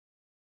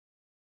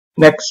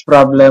Next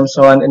problem.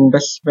 So an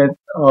investment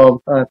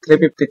of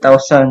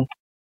 350,000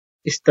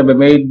 is to be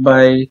made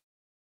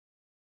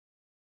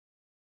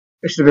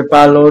is to be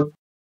followed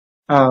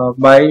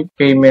by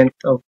payment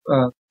of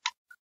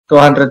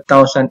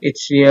 200,000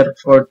 each year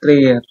for 3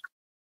 years.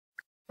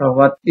 So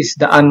what is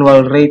the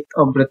annual rate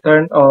of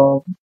return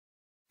of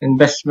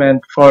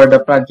investment for the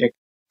project?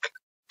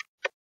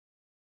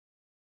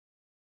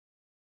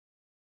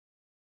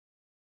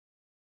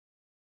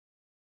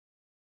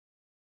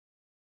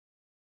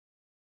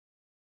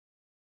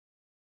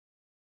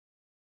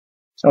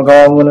 So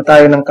gawa muna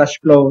tayo ng cash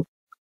flow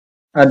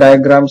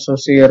diagram. So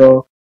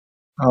 0,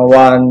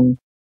 1,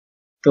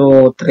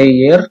 2, 3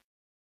 year.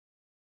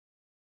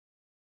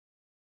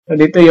 So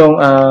dito yung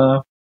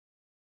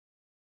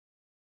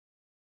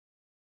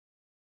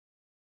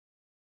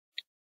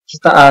sa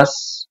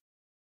taas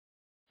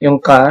yung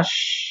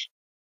cash,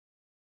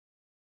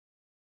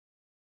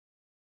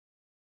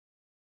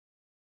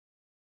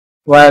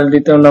 while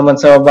dito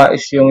naman sa baba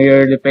is yung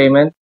yearly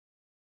payment.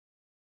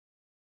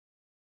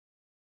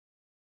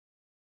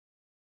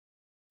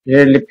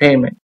 Yearly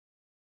payment.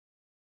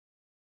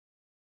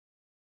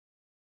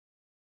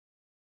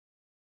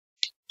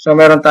 So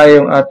meron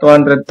tayong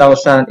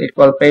 200,000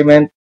 equal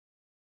payment.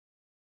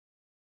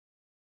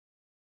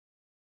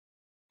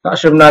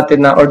 Assume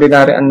natin na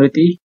ordinary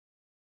annuity.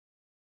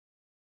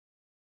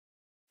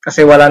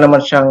 Kasi wala naman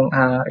siyang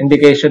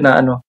indication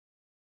na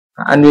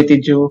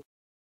annuity due.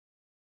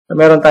 So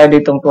meron tayo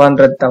ditong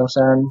 200,000.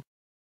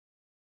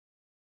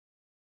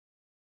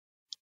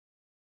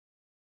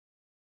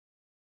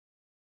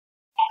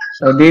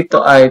 So dito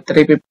ay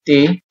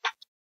 350,000.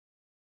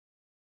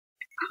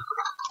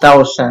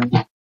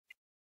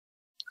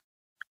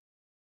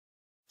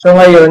 So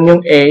ngayon yung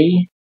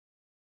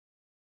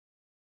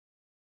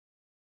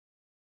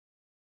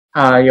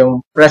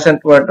yung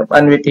present worth of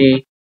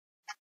annuity,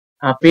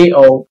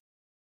 PO,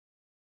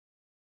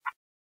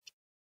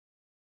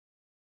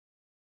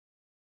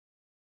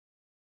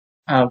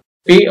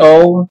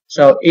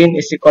 so in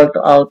is equal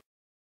to out.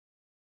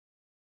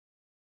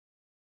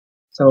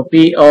 So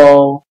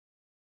PO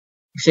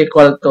is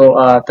equal to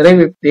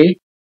 350.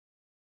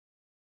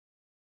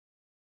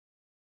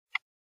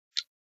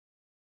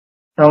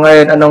 So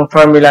ngayon, anong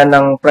formula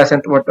ng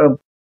present worth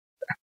of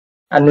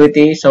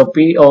annuity? So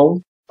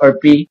PO or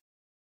P.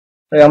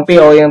 So yung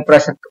PO yung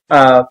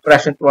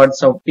present worth.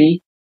 So P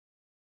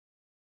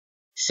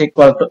is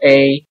equal to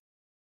A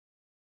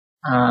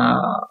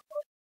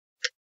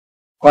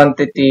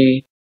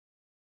quantity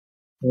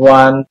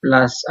 1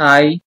 plus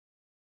I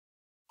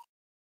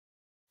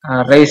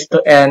raised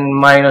to N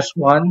minus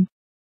 1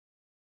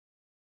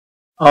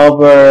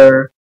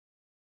 over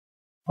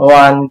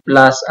 1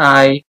 plus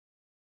I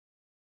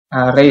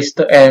raised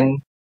to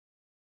N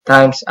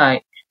times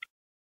I.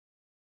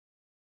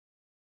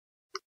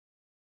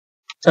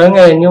 So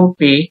ngayon yung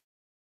P,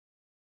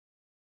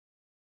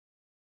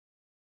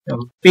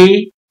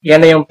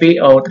 yan na yung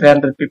PO,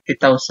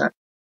 350,000.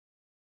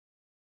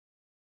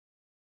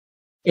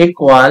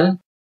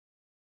 Equal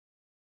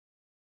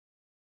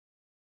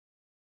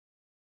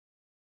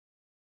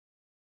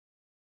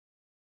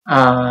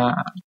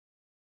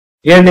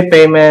yearly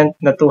payment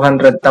na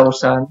 200,000.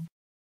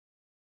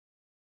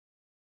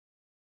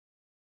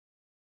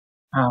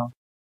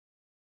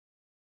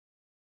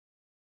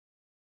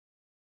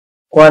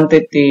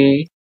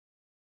 Quantity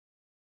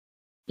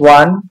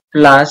 1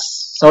 plus,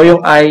 so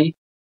yung I,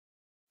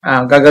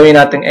 gagawin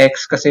natin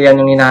X kasi yan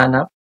yung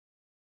hinahanap.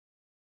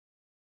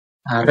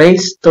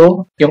 Raised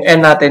to, yung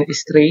N natin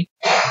is 3.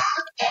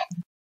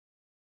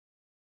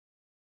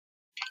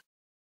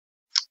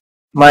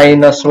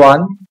 Minus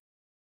 1.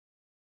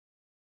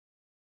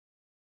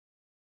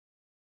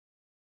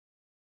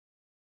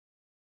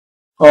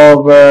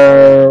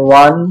 Over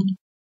 1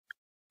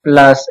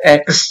 plus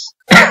X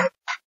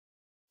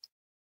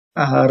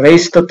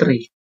raised to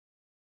 3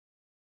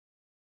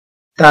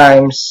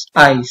 times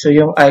I. So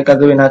yung I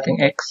gagawin natin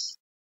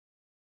X.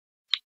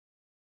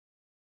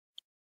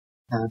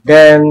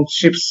 Then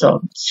shift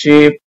solve.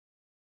 Shift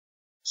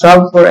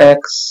solve for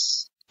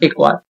X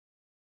equal.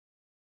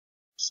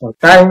 So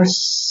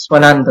times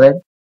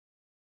 100.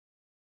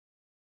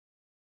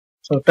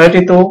 So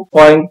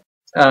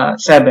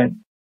 32.7.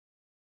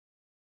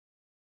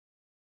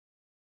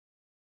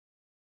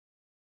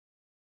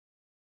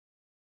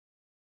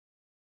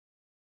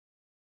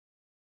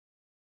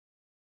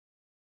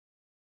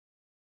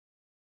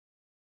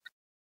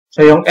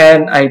 So yung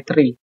N ay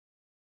 3.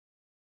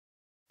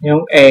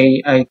 Yung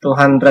A ay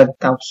 200,000.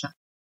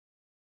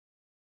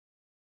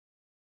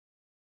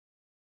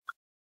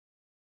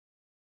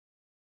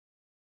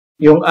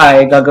 Yung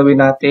I gagawin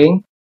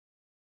nating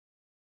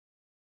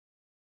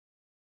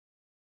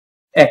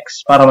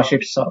X para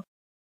ma-shift solve.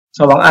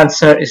 So ang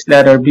answer is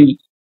letter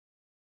B.